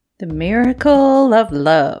The Miracle of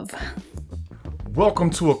Love.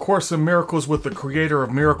 Welcome to A Course in Miracles with the Creator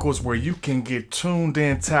of Miracles, where you can get tuned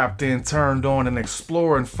in, tapped in, turned on, and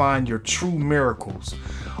explore and find your true miracles.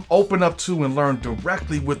 Open up to and learn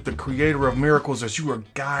directly with the Creator of Miracles as you are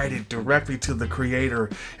guided directly to the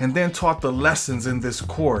Creator and then taught the lessons in this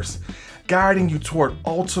course, guiding you toward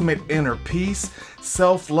ultimate inner peace,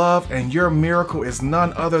 self-love, and your miracle is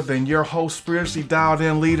none other than your host, spiritually dialed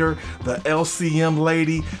in leader, the LCM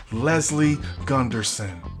lady, Leslie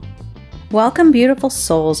Gunderson. Welcome, beautiful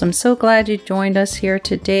souls. I'm so glad you joined us here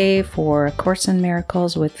today for A Course in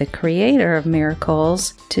Miracles with the Creator of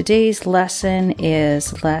Miracles. Today's lesson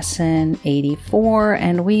is lesson 84,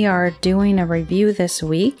 and we are doing a review this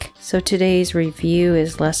week. So today's review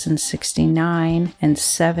is lesson 69 and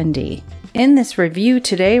 70. In this review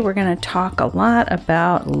today, we're going to talk a lot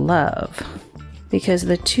about love, because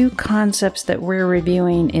the two concepts that we're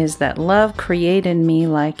reviewing is that love created me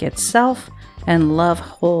like itself, and love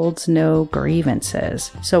holds no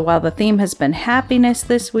grievances. So while the theme has been happiness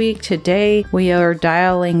this week, today we are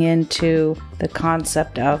dialing into the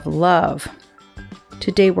concept of love.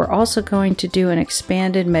 Today we're also going to do an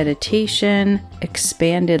expanded meditation,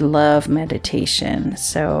 expanded love meditation.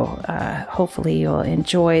 So hopefully you'll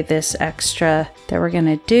enjoy this extra that we're going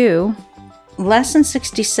to do. Lesson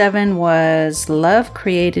 67 was Love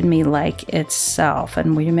Created Me Like Itself.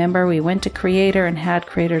 And remember, we went to Creator and had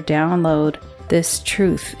Creator download this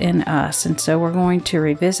truth in us. And so we're going to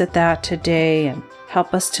revisit that today and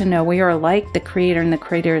help us to know we are like the Creator, and the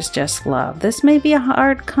Creator is just love. This may be a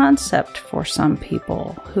hard concept for some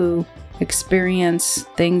people who experience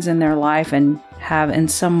things in their life and have in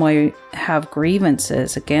some way have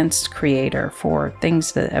grievances against Creator for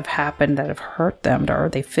things that have happened that have hurt them or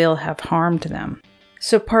they feel have harmed them.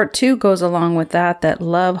 So part 2 goes along with that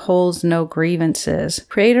love holds no grievances.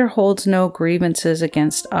 Creator holds no grievances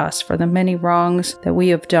against us. For the many wrongs that we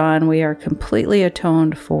have done, we are completely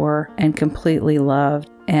atoned for and completely loved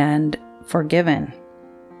and forgiven.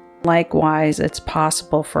 Likewise, it's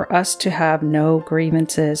possible for us to have no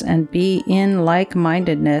grievances and be in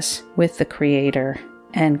like-mindedness with the Creator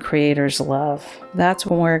and Creator's love. That's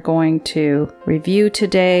what we're going to review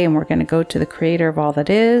today, and we're going to go to the Creator of all that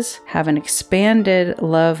is, have an expanded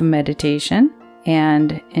love meditation,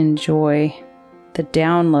 and enjoy the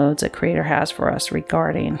downloads that Creator has for us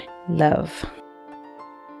regarding love.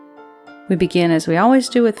 We begin as we always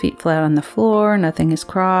do with feet flat on the floor, nothing is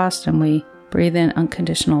crossed, and we breathe in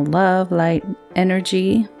unconditional love, light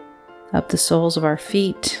energy up the soles of our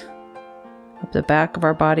feet, up the back of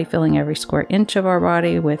our body, filling every square inch of our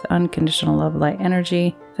body with unconditional love, light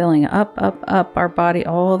energy, filling up our body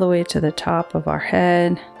all the way to the top of our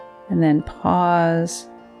head, and then pause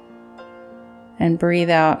and breathe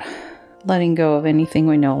out, letting go of anything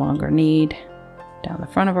we no longer need down the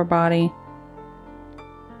front of our body,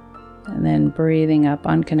 and then breathing up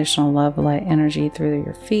unconditional love, light energy through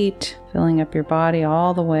your feet, filling up your body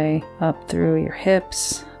all the way up through your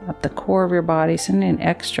hips, up the core of your body, sending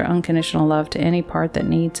extra unconditional love to any part that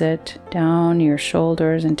needs it, down your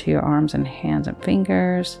shoulders into your arms and hands and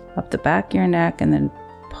fingers, up the back of your neck, and then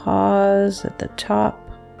pause at the top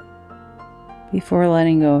before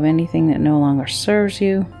letting go of anything that no longer serves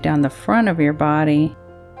you, down the front of your body,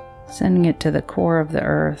 sending it to the core of the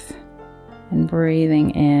earth, and breathing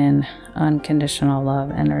in unconditional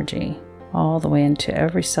love energy all the way into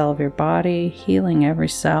every cell of your body, healing every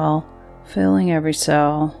cell, filling every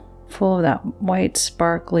cell full of that white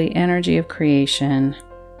sparkly energy of creation,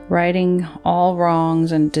 righting all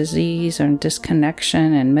wrongs and disease and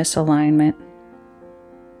disconnection and misalignment.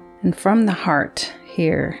 And from the heart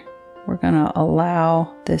here, we're going to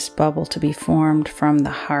allow this bubble to be formed from the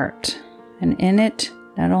heart. And in it,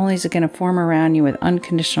 not only is it going to form around you with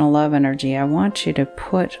unconditional love energy, I want you to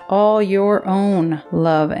put all your own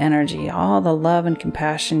love energy, all the love and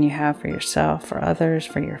compassion you have for yourself, for others,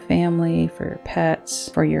 for your family, for your pets,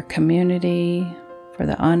 for your community, for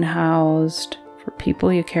the unhoused, for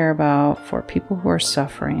people you care about, for people who are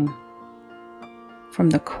suffering. From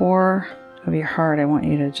the core of your heart, I want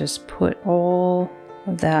you to just put all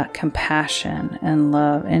of that compassion and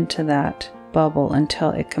love into that bubble until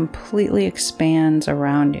it completely expands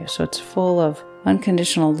around you. So it's full of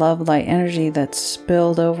unconditional love, light energy that's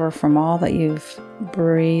spilled over from all that you've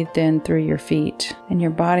breathed in through your feet. And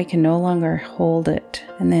your body can no longer hold it.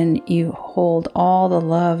 And then you hold all the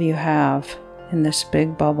love you have in this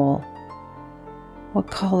big bubble.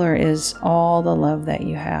 What color is all the love that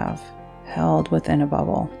you have held within a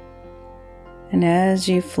bubble? And as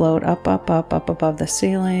you float up above the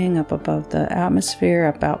ceiling, up above the atmosphere,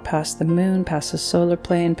 up out past the moon, past the solar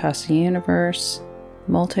plane, past the universe,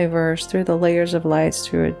 multiverse, through the layers of lights,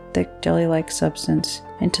 through a thick jelly-like substance,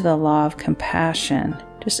 into the law of compassion.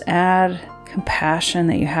 Just add compassion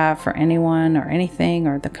that you have for anyone or anything,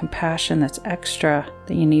 or the compassion that's extra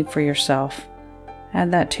that you need for yourself.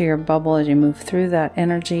 Add that to your bubble as you move through that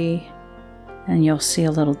energy, and you'll see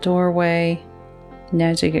a little doorway. And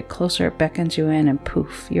as you get closer, it beckons you in, and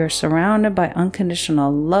poof, you're surrounded by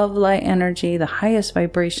unconditional love light energy, the highest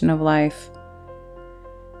vibration of life.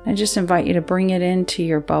 I just invite you to bring it into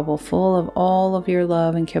your bubble full of all of your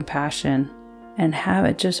love and compassion, and have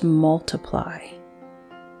it just multiply.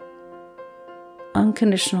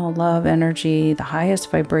 Unconditional love energy, the highest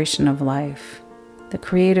vibration of life. The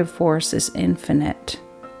creative force is infinite.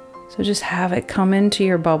 So just have it come into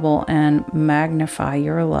your bubble and magnify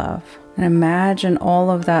your love. And imagine all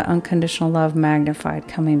of that unconditional love magnified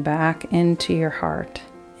coming back into your heart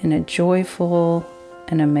in a joyful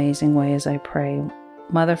and amazing way as I pray.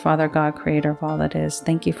 Mother, Father, God, Creator of all that is,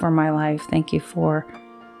 thank you for my life. Thank you for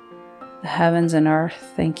the heavens and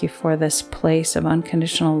earth. Thank you for this place of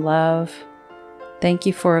unconditional love. Thank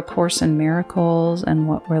you for A Course in Miracles and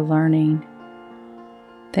what we're learning.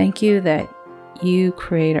 Thank you that you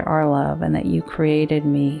created our love and that you created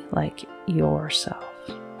me like yourself.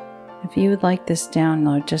 If you would like this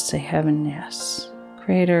download, just say heaven yes.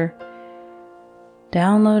 Creator,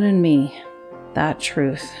 download in me that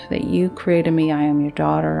truth that you created me. I am your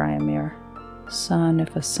daughter. I am your son.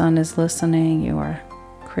 If a son is listening, you are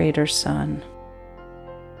Creator's son.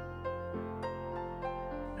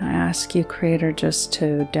 I ask you, Creator, just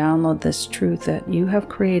to download this truth that you have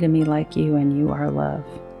created me like you, and you are love.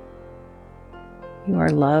 You are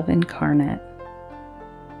love incarnate.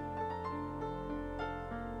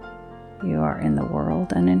 You are in the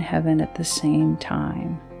world and in heaven at the same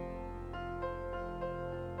time.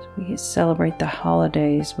 As we celebrate the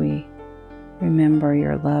holidays, we remember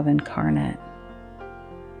your love incarnate.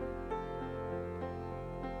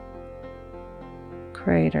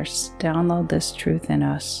 Creator, download this truth in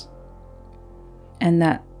us, and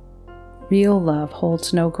that real love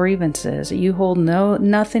holds no grievances. You hold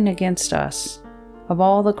nothing against us. Of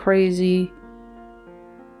all the crazy,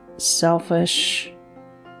 selfish,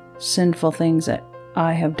 sinful things that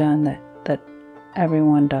I have done, that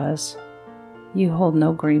everyone does, you hold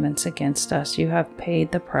no grievance against us. You have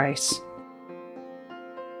paid the price.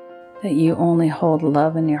 That you only hold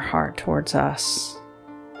love in your heart towards us,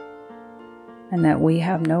 and that we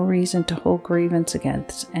have no reason to hold grievance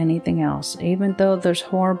against anything else. Even though there's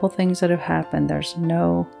horrible things that have happened, there's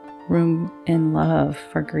no room in love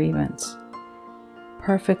for grievance.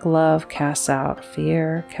 Perfect love casts out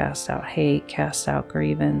fear, casts out hate, casts out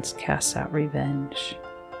grievance, casts out revenge.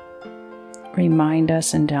 Remind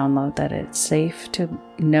us and download that it's safe to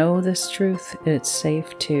know this truth. It's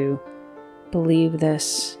safe to believe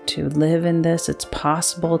this, to live in this. It's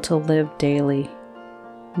possible to live daily,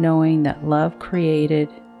 knowing that love created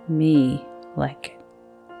me like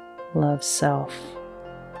love self.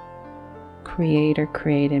 Creator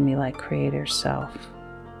created me like Creator self.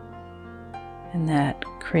 And that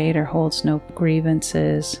Creator holds no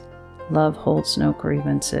grievances, love holds no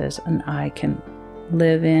grievances, and I can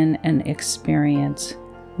live in and experience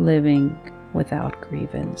living without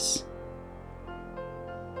grievance.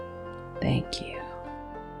 Thank you.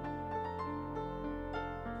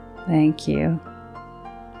 Thank you.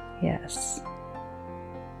 Yes.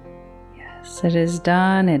 Yes, it is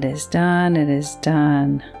done, it is done, it is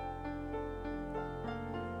done.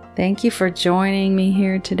 Thank you for joining me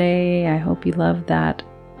here today. I hope you loved that.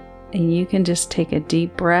 And you can just take a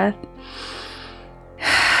deep breath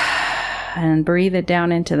and breathe it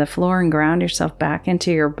down into the floor and ground yourself back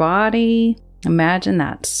into your body. Imagine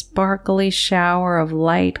that sparkly shower of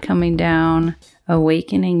light coming down,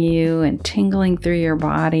 awakening you and tingling through your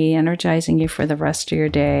body, energizing you for the rest of your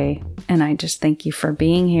day. And I just thank you for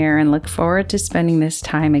being here and look forward to spending this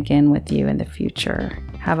time again with you in the future.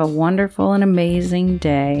 Have a wonderful and amazing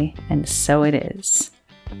day, and so it is.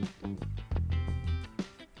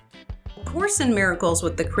 A Course in Miracles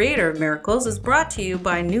with the Creator of Miracles is brought to you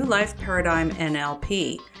by New Life Paradigm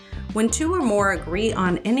NLP. When two or more agree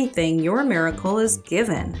on anything, your miracle is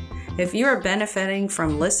given. If you are benefiting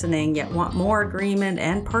from listening yet want more agreement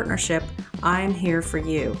and partnership, I'm here for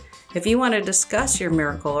you. If you want to discuss your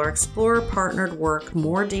miracle or explore partnered work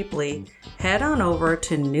more deeply, head on over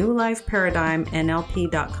to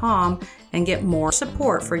newlifeparadigmnlp.com and get more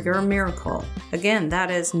support for your miracle. Again, that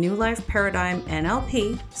is New Life Paradigm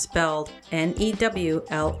NLP, spelled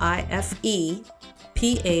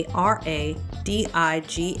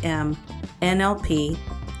NEWLIFEPARADIGM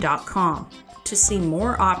NLP.com to see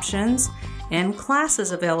more options and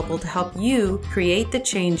classes available to help you create the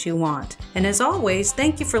change you want. And as always,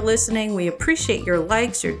 thank you for listening. We appreciate your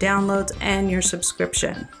likes, your downloads, and your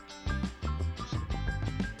subscription.